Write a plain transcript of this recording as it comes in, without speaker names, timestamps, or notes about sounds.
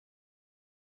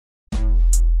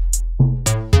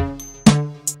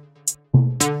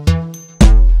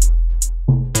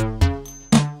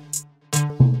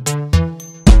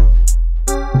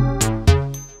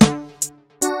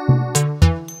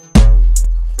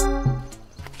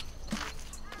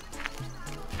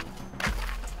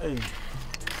Hey.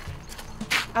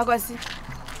 Agwasi.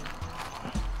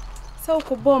 So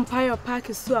ko bomb pie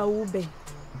park so a wo ben.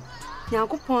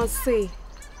 Nyankopon say,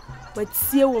 but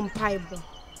sie wo mpai bo.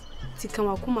 Tika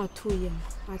makoma to yem.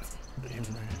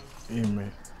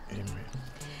 Amen.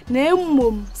 Na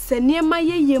emom se niema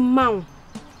ye mawo.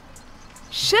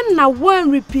 Hwe na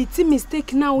one repeat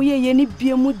mistake na wo ye ni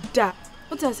biemu da.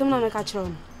 What asem na make a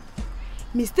chron.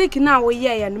 Mistake na wo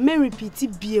ye no me repeat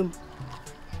biem.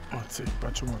 Ati,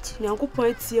 Bachumati.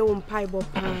 Nyankopon tie wo mpai bo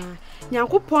pa.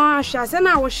 Nyankopon ahwase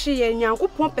na wo hye ye,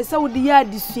 Nyankopon pese wo de ya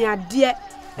adisuade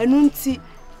enu nti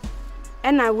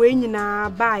ena we nyina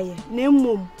baaye. Na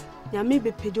emom nyame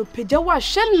bepejo peja wa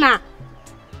hwe na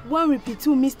one repeat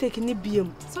mistake ni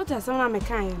biem. So ta asem na me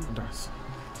kan ye no. That's.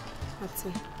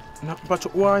 Ati. Na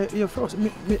but why you frost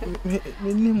me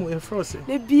nimo you frost.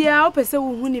 Le bia o pese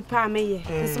wo hu ni pa me ye.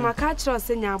 Nsema ka kire o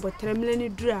se nya abotre mle ni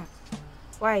dura.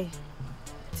 Why?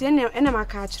 Tiene ena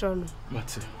maka kire no.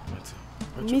 Mate.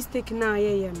 Mistake na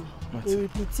ye no. You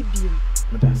repeat biem.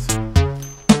 That's.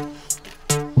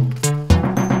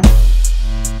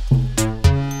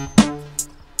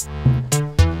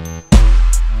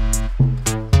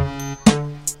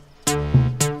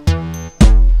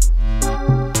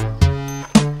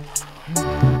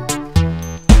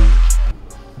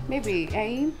 Maybe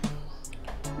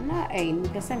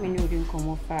because I'm doing come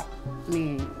off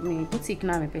me boutique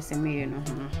na me pese me no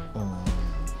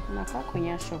na ka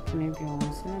konya shop maybe on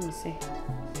so let me say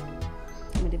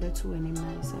me dey betu any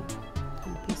man say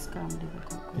please come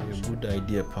dey good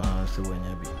idea pa so when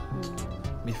you be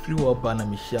me free up and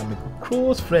me share me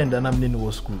close friend and I'm in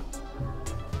the school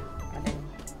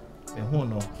and who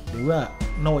know they were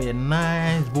now a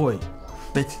nice boy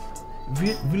but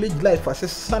village life as a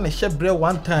son a chef bread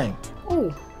one time.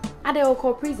 Oh, are they all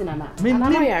called prisoner now? Me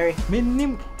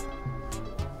nim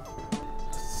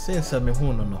since I'm a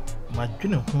no. My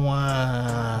junior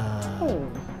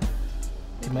oh.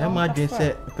 My imagine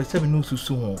say person no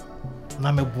susu ho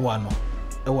na me boa no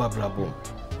e wa brabo.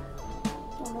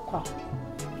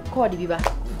 Call the biba.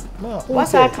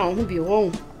 What's I can who be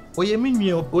wrong? Oye me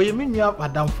nua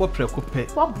madam for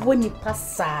prekope. What boy ni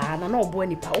pasa na no boy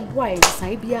ni pa. O boy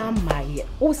san bia maye.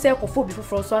 O say kofo bi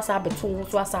foforo so asa beto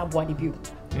so asa boa de biu.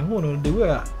 Ehun no the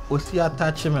way o si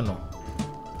attach me no.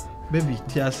 Baby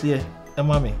tiase e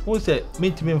mama who say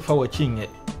mentimi mfa wa chinye.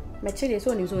 Me chede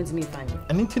so ni so ntimi fanye.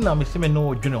 Ani nti na me se me no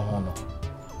odwene ho no.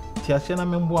 Tiase na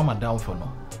me mboa madam for no.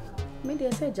 Me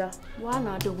dey say ja wa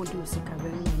na ade ho do sika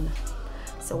bere na.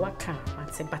 So waka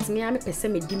ate but me am pese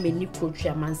me di mani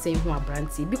kodua mansen hu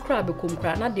abranti bi kra be kom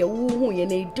kra na de wo hu ye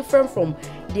na different from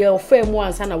the offer mu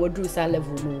ansa na wadru sa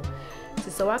level no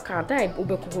so waka dai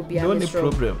obekoko bia no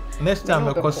problem next time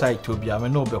I call site to bia me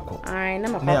no obeko ai na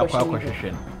makwa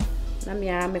hwehwe na me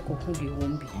am ekoku bi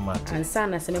won bi ansa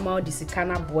na se me ma odi sika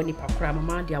na bo ni pakra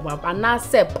mama de aba ana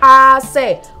se pa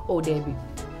se o de bi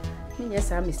me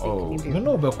yes am mistake ni bi me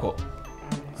no obeko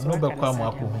am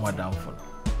akọ hu madam for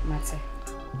mate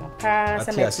pa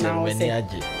se met na o se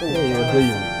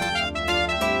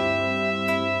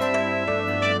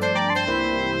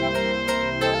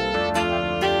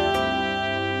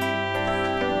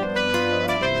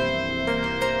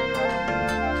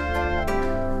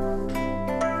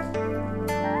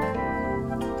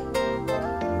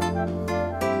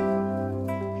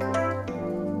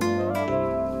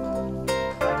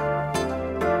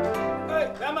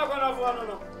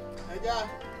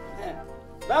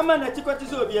Mama na chikoti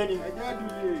zo bi ani. Eja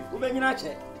duwe. Wo be nyina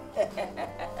che.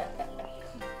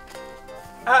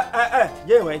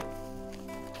 Jane.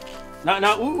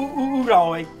 Na ura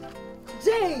oi.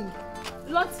 Jane.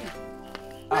 Lottie.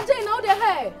 Na Jane now dey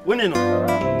here. Woni no.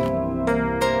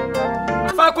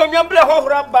 Fa ko nyam ble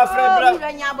hohora ba frɛ bra.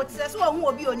 Ura nya abotse so hu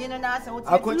obi onye no na asa wo.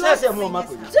 Akoncha se mo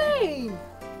mako. Jane.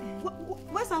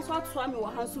 Where san so ato am wo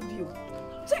hanso bio.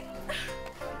 Jane.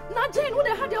 Na Jane wo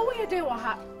dey ha dey wo dey wo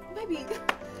ha. Baby.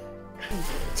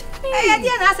 Eh,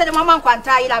 dia na asa de mama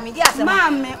nkwanta ira me dia asa.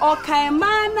 Maame, okay,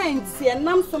 ma na ntie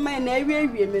nam so ma na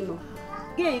awie me no.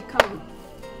 Gay kan.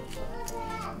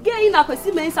 Gay na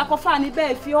kwasi men sakofa ni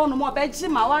ba fie ono mo be gi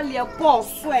ma wale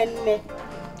boss so enne.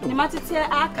 Ni matete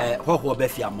aka. Hoho be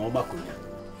fie ama o makonya.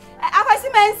 Akwasi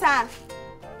mensa.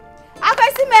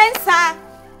 Akwasi mensa.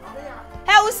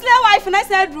 He usle wife na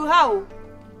say dru ha o.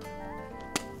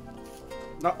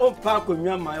 Na on pa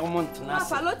akonwa ma o montena. Na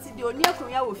paloti de oni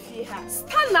akonwa wo fie ha.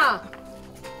 Stana.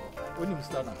 Oni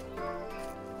stana.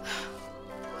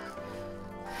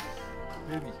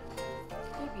 Baby.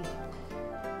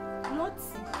 Not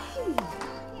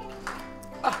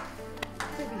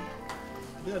baby.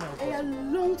 A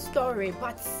long story,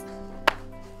 but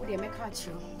what do you make at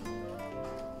you?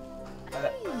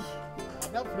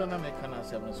 That friend I can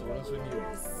answer so once when you.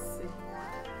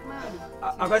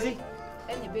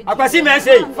 Akwasi me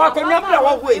say, fa ko nyam na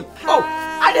wo we. Oh,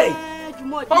 ade.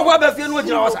 Fa wo ba fie no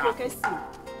jina wo sa.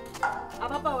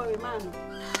 Ababa we man.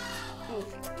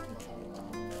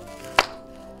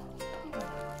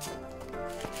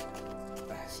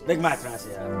 Big match na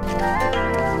say.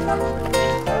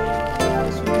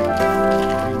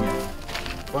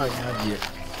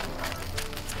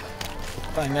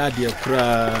 Fanya dia kura.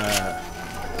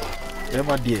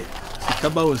 Ema dia.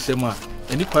 Sikaba onsema.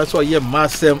 Eni kwa so ye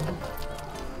masem.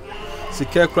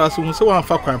 Sika kura so so wan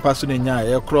fa kwan pa so nya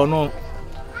ye kro no.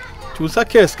 Tu sa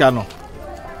keska no.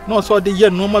 No so de ye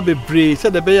no ma bebre se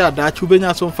de be ya da chu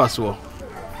benya so mfa so.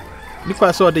 Ni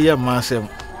kwa so de ye masem.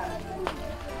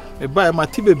 E ba ma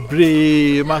ti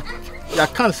bebre ma ya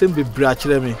kan sem bebre a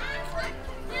kire me.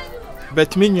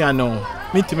 Bet me nya no.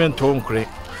 Me ti men to nkre.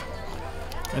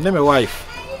 And then my wife,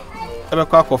 ever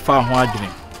crack of farm waging.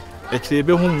 Actually,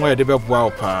 be home where the beb wow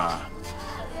pa.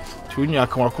 Tunia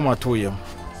come to him.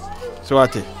 So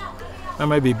what it? I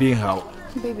may be being how.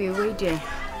 Baby, wait there.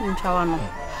 In Chawano.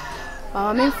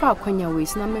 I may far when your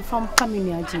ways, and I may found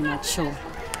coming at show.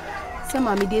 Some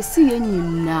mammy, they see any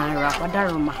nara,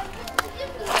 Wadaroma.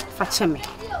 Fetch me.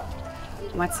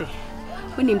 What's it?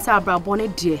 When him sabra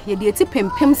bonnet dear, ye dear tip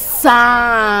him,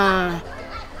 sa.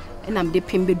 And I'm the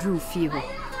pin bedroom fever.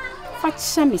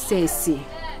 Fatcha me say, see.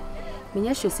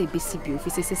 When should say, busy beauty,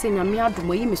 says, I'm me out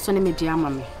way, Miss Sonny, me dear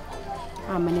mammy.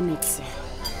 I'm an innate.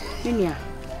 Minia,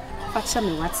 fatcha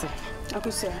me what's it? I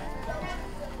could say,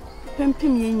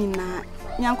 Pimpim Yenina,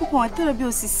 Yanko, I tell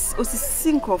you,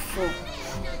 sink or four.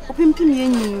 O Pimpim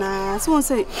Yenina, someone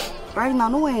say, right now,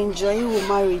 no one enjoy your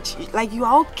marriage. Like you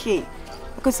are okay.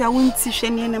 Because I won't see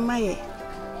Shani and Maya.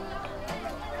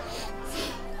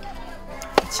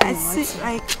 I see,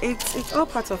 like it's all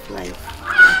part of life.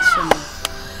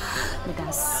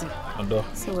 That's Ando.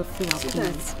 So we feel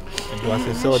please. And was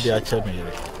a so dear chummy.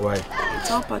 Why? It's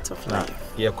all part of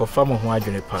life. Ye confirm who I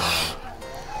do pa.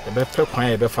 The better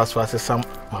point be fast was some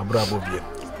my bravo beer.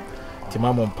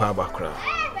 Timamon pa bakra.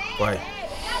 Why?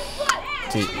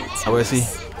 See, I will see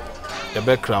the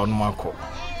background Marco.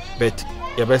 Bet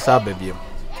your best baby.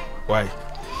 Why?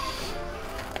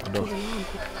 Ando.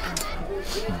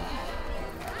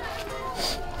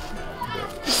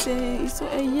 So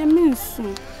a yemen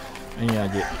soon. And ya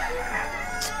get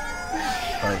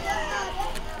right.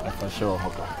 I for sure,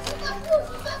 Hoka.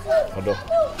 Although,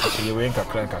 you wink a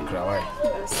crank and cry.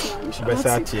 Best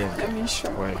at here. I mean,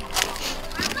 sure. Why?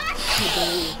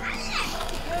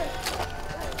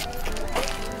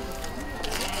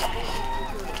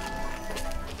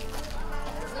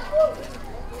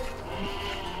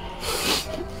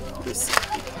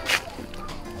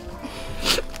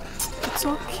 It's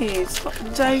okay. Stop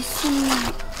diving.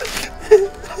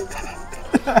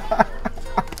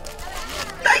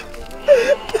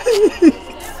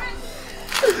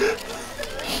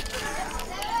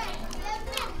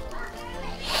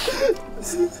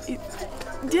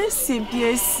 Just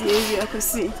CBS, I could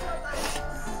see.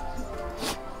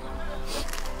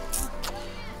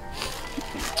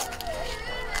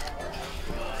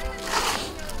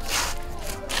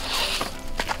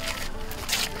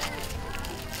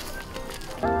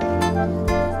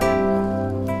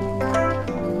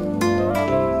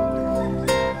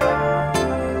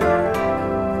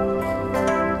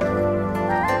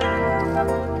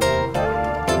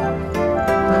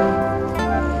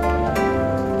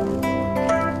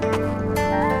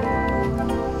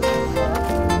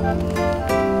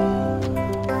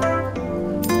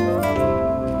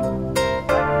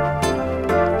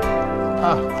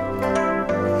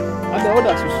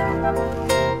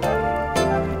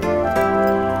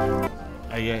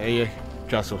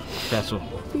 Chaso.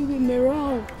 Baby,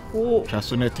 Mirao. Oh.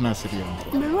 Chaso netina sidi.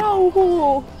 Mirao.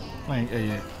 Oh.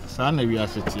 Sana we are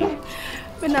sitting.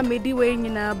 When I made the way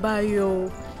in our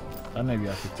bio. Sana we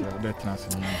are sitting. Netina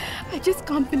sidi. I just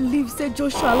can't believe said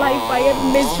Joshua life I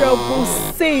am miserable.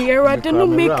 Say, I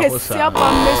don't make a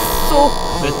siaba meso.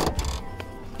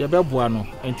 Ya be boano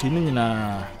enti ni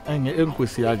nyina enye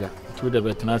enkosi aga to the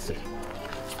betenase.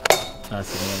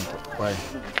 Nasi nko. Why?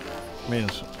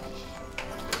 Menso.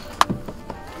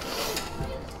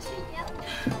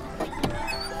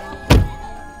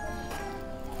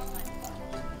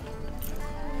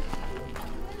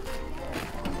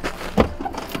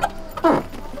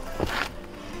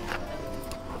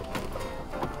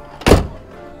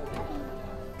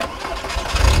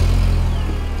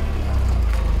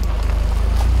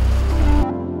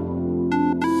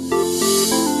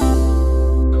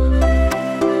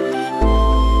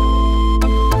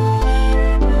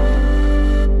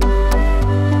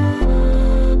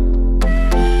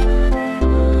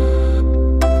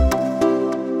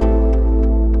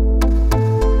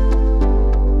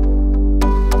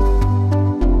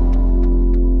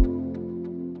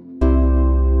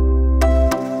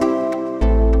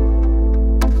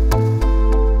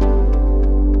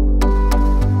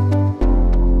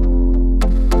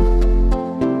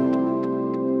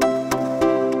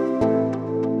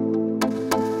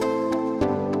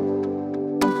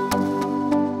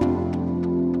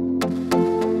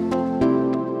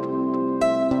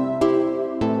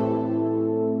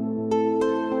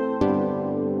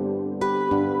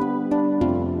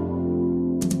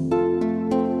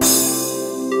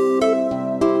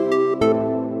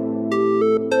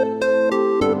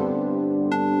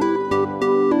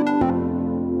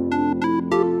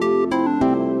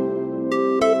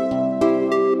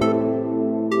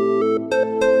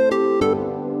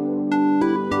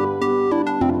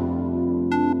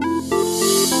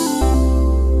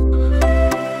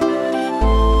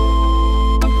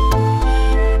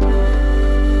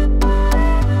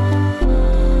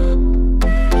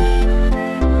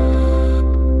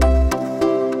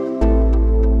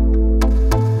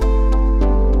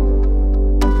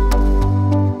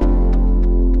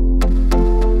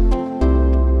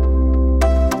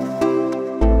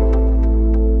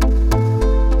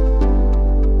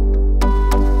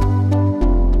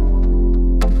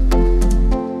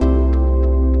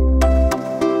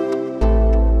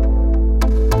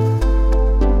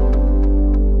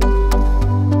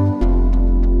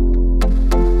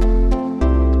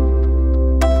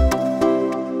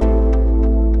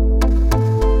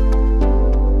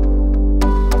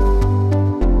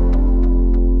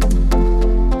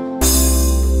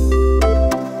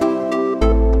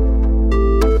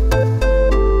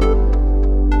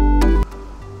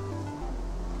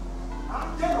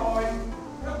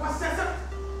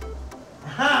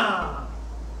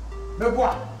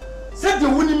 Meboa. Said the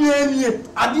winning me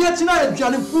adia china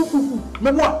aduane fufufu.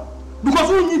 Meboa.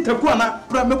 Because we need to go na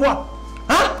meboa.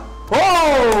 Huh?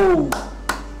 Oh!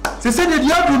 Se said the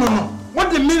diabo no.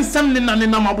 What the mean something na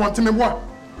mabot meboa.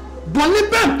 Boni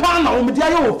ben pa na o me dia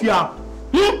ye ofia.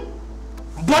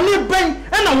 Boni ben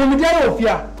e na o me dia ye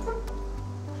ofia.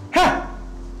 Ha!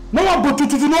 No one but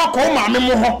to no call ma me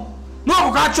mo ho. No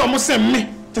go ka cho mo sem me.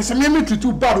 Te se me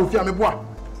tutu bad ofia meboa.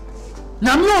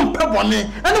 Nyame on pe boni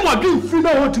ene mo dwen free na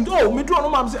what oh me do no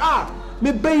mam say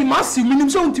me ben massive minim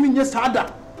so ntimi nye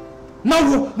sada. Na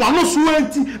wo no so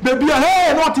enti baby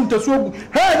hey not into so ogu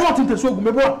hey not into so ogu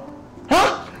meboa.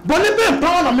 Ha? Boni ben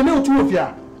pa na me na otu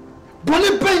ofia. Boni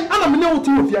ben ana me na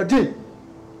otu ofia dey.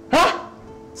 Ha?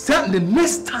 Say the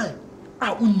next time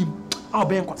unim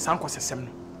ben kwa san kwa sesem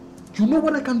no. You know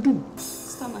what I can do?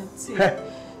 Stamati. Hey.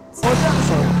 Oh,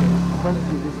 sorry.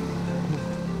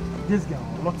 This girl,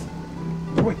 not.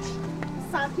 Wait.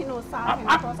 Something or Me,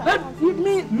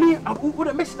 I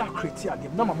would make that criteria.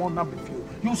 No, my mom number few.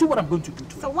 You see what I'm going to do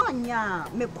to so one year,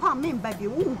 me come in, baby,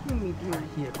 who me do?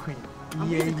 here, Queen. I'm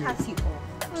going to cut it off.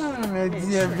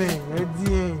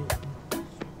 Dear.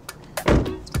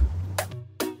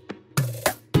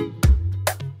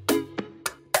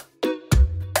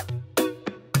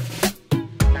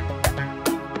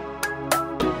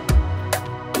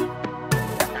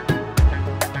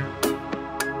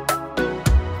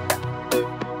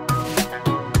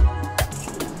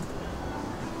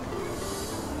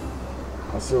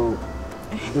 So,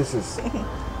 this is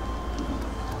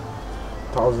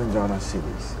 1,000 Ghana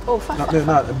cedis. Oh, fast. No,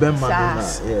 Benman. Yeah.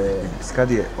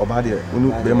 Skadi, Obadi,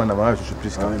 Unu Beman Navajo should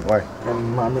please come. Why?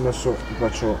 And Mamma so,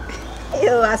 but sure. You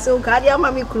are so cardia,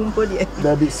 Mammy Crumpo.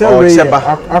 Baby, so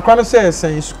I can't say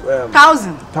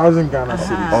 1,000 Ghana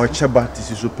cedis. Or Cheba,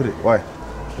 this is super. Why?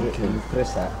 Okay,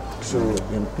 press that. So,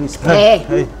 please.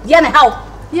 Hey, Yana, how?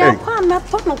 Hey,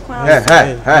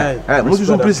 most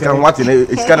of please can what in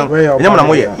it's kind of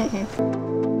Yamanamoya.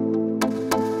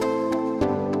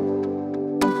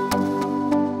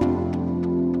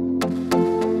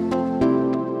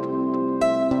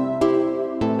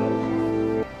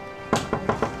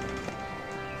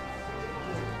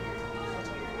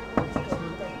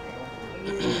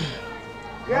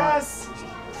 Yes.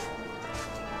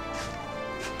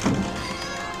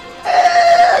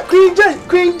 Queen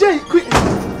J.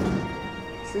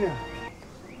 Senior.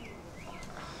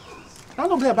 I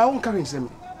don't play about one carrying them.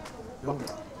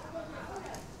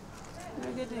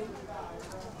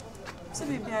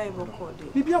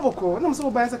 Bibi aboko, na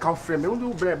mso ba ese ka frame, we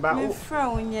do bread ba. Me fra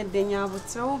onye denya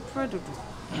abotre wo produdu.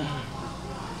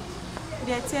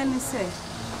 Dey tell me say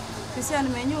na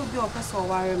menye obi opeso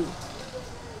ware me.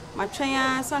 Matwen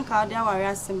ya sanka ode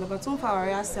aware asem be batum fa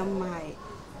ware asem mai.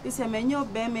 Ise menye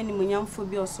obe me ni munyamfo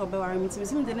bi oso be ware me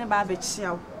tim de ne ba be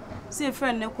chia. See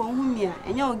friend ne ko hu mi a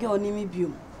enye oge onimi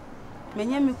biom.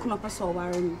 Menye me kuno peso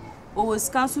ware me. O was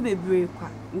cancel bebre kwa.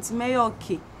 Nti me yo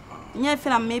okay. Nye fe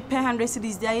na me pay 100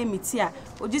 cedis dia ye miti a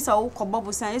ogisa wo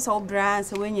kobobo san yesa wo bra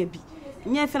san wanya bi.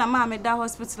 Nye fe na ma me da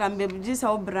hospital am be ogisa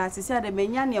wo bra se se de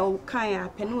menya ne wo kan a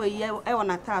pe no yi e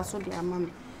wona ta so de ama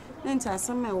me. Nti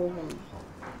asem e wo wo.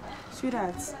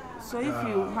 Sweetheart, so if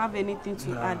you have anything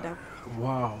to add up.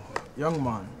 Wow, young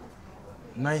man.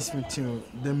 Nice meeting you.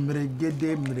 The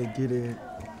Mregede,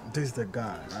 this is the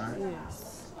guy, right?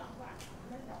 Yes.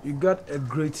 You got a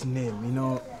great name, you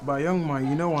know. But young man,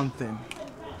 you know one thing.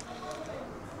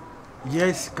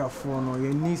 Yes, Kafono,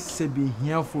 you need to be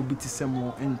here for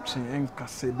BTSMO and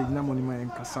Kase, big Namonima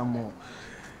and Kasamo.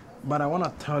 But I want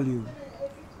to tell you,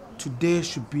 today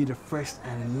should be the first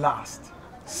and last.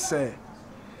 Say,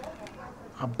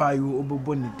 I buy you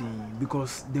Obobonidi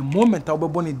because the moment I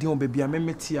Obobonidi, baby, I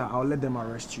met here, I'll let them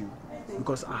arrest you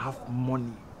because I have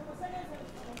money.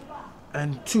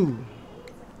 And two,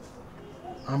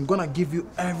 I'm gonna give you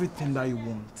everything that you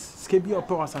want. Skebi your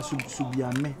powers as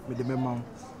subiame with the memo.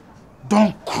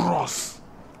 Don't cross.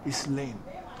 It's lame.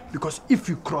 Because if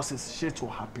you cross it, shit will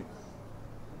happen.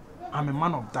 I'm a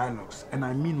man of dialogues and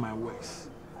I mean my words.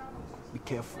 Be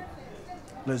careful.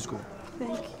 Let's go.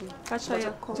 Thank you. Catch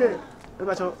your call.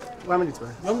 Bacho, 1 minute.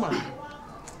 Young man.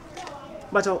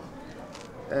 Bacho,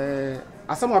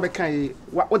 asamu abekan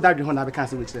what that hon abekan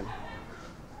say with them.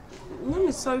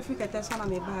 I'm sorry if you get that one, I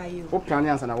may buy you. What plan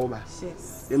answer na oba?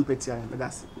 Yes. Empty, but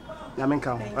that's Yamenka.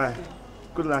 All right.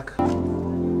 Good luck.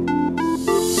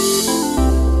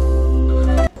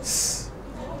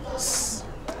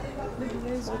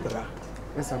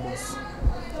 Yes, boss.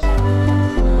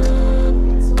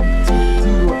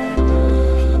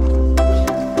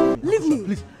 Leave me.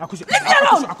 Please, Leave me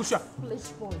alone. Akusha.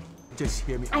 Just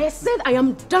hear me. I said I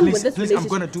am done with this Please,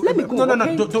 relationship. I'm gonna do. Let me go. No,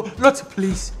 okay? don't. Not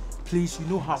please. please, you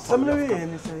know how far we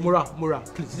have come. Mora,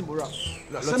 please, Mora.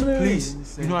 Lottie,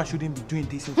 please, you know I shouldn't be doing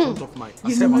this in front of my...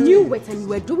 You knew it and you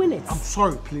were doing it. I'm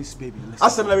sorry, please, baby. I'm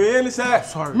sorry.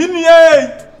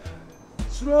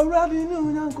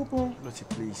 Lottie,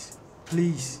 please.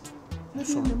 Please.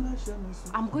 Sorry.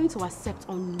 I'm going to accept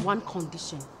on one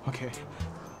condition. Okay.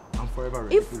 I'm forever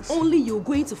ready. If only you're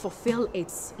going to fulfill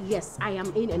it, yes, I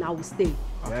am in and I will stay.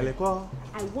 Okay.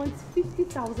 I want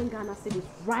 50,000 Ghana cedis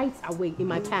right away in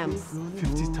my palms.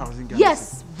 50,000 Ghana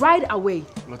Yes, right away.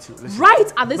 Lottie,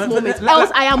 right at this moment,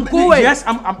 else I am going. Yes,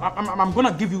 I'm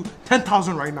gonna give you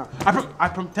 10,000 right now. I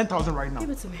promise 10,000 right now. Give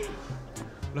it to me.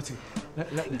 Lottie, give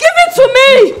it to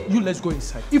me! You let's go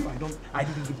inside. If I don't, I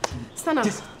didn't give it to you. Stand up.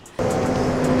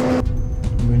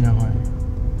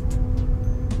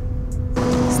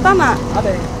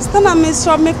 Stana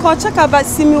Mr. Miko check about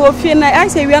Simi of Fiena. I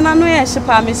say we are not no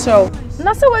shipa Mr.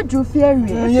 Nasa what drew fear.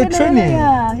 You're training.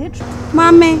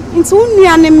 Mammy, it's only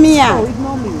an Mia.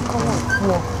 Ignore me. Come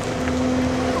on.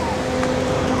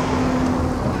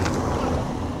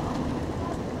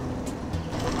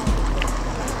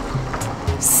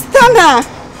 Stana!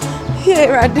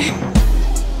 Here, Rad.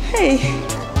 Hey.